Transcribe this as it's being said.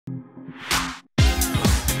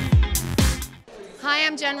Hi,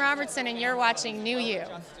 I'm Jen Robertson, and you're watching New You.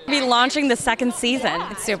 Be launching the second season.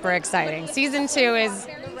 It's super exciting. Season 2 is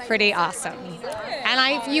pretty awesome.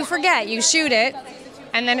 And you forget, you shoot it,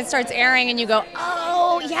 and then it starts airing, and you go,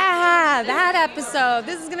 oh, yeah, that episode.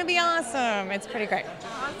 This is going to be awesome. It's pretty great.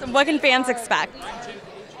 Awesome. What can fans expect?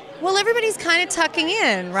 Well, everybody's kind of tucking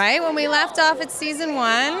in, right? When we left off at season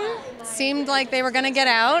 1, it seemed like they were going to get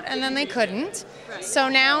out, and then they couldn't. So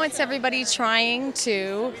now it's everybody trying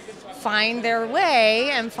to find their way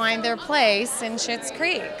and find their place in Schitt's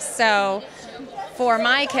Creek. So for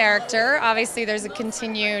my character, obviously there's a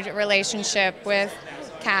continued relationship with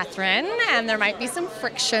Catherine, and there might be some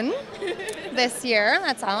friction this year.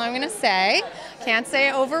 That's all I'm going to say. Can't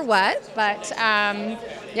say over what, but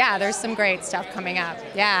yeah, there's some great stuff coming up.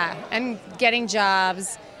 Yeah, and getting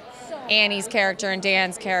jobs, Annie's character and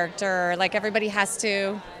Dan's character, like everybody has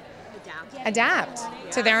to adapt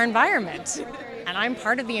to their environment. And I'm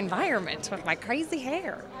part of the environment with my crazy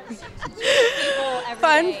hair.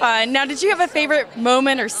 Fun. Now, did you have a favorite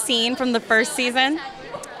moment or scene from the first season?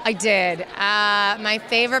 I did. My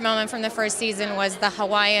favorite moment from the first season was the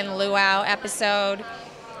Hawaiian luau episode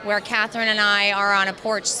where Catherine and I are on a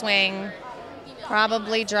porch swing,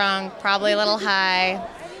 probably drunk, probably a little high,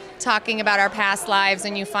 talking about our past lives,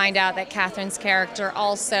 and you find out that Catherine's character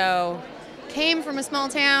also came from a small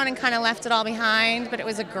town and kind of left it all behind, but it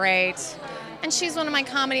was and she's one of my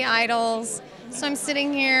comedy idols. So I'm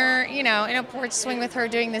sitting here, in a porch swing with her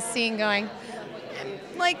doing this scene going,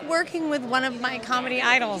 I'm like working with one of my comedy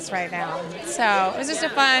idols right now. So it was just a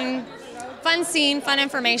fun scene, fun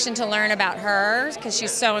information to learn about her because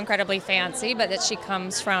she's so incredibly fancy, but that she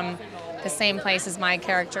comes from the same place as my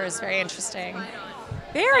character is very interesting.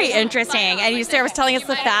 Very interesting. And you, Sarah, was telling us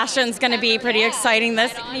the fashion's going to be pretty exciting.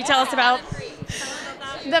 Can you tell us about?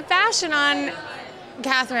 The fashion on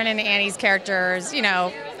Catherine and Annie's characters,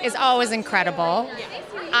 is always incredible.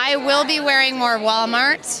 I will be wearing more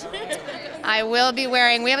Walmart.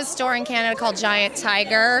 We have a store in Canada called Giant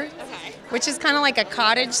Tiger, which is kind of like a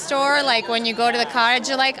cottage store. Like when you go to the cottage,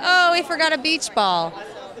 you're like, oh, we forgot a beach ball.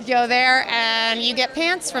 You go there and you get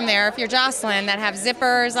pants from there if you're Jocelyn that have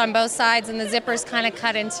zippers on both sides, and the zippers kind of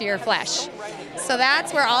cut into your flesh. So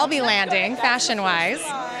that's where I'll be landing, fashion-wise.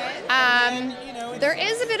 There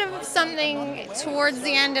is a bit of something towards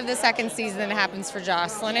the end of the second season that happens for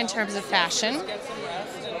Jocelyn in terms of fashion.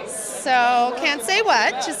 So can't say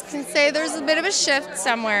what, just can say there's a bit of a shift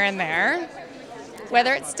somewhere in there.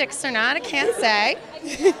 Whether it sticks or not, I can't say.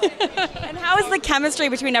 And how is the chemistry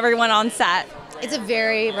between everyone on set? It's a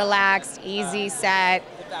very relaxed, easy set.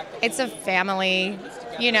 It's a family.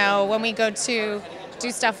 When we go to do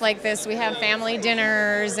stuff like this, we have family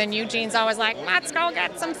dinners, and Eugene's always like, let's go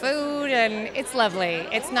get some food, and it's lovely.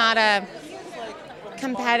 It's not a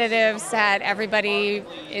competitive set. Everybody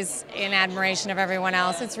is in admiration of everyone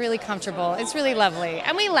else. It's really comfortable. It's really lovely.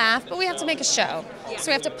 And we laugh, but we have to make a show. So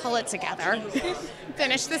we have to pull it together,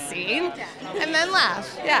 finish the scene, and then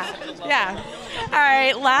laugh. Yeah. All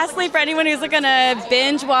right, lastly, for anyone who's going to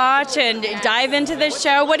binge watch and dive into this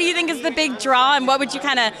show, what do you think is the big draw, and what would you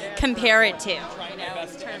kind of compare it to?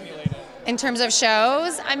 In terms of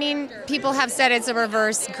shows, people have said it's a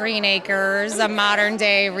reverse Green Acres, a modern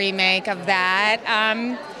day remake of that.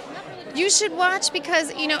 You should watch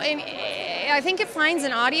because, I think it finds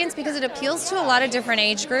an audience because it appeals to a lot of different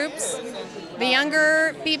age groups. The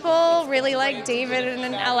younger people really like David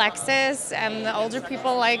and Alexis, and the older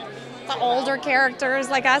people like the older characters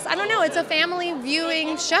like us. I don't know, it's a family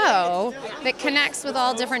viewing show that connects with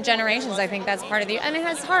all different generations. I think that's part of and it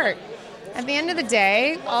has heart. At the end of the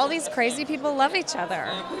day, all these crazy people love each other.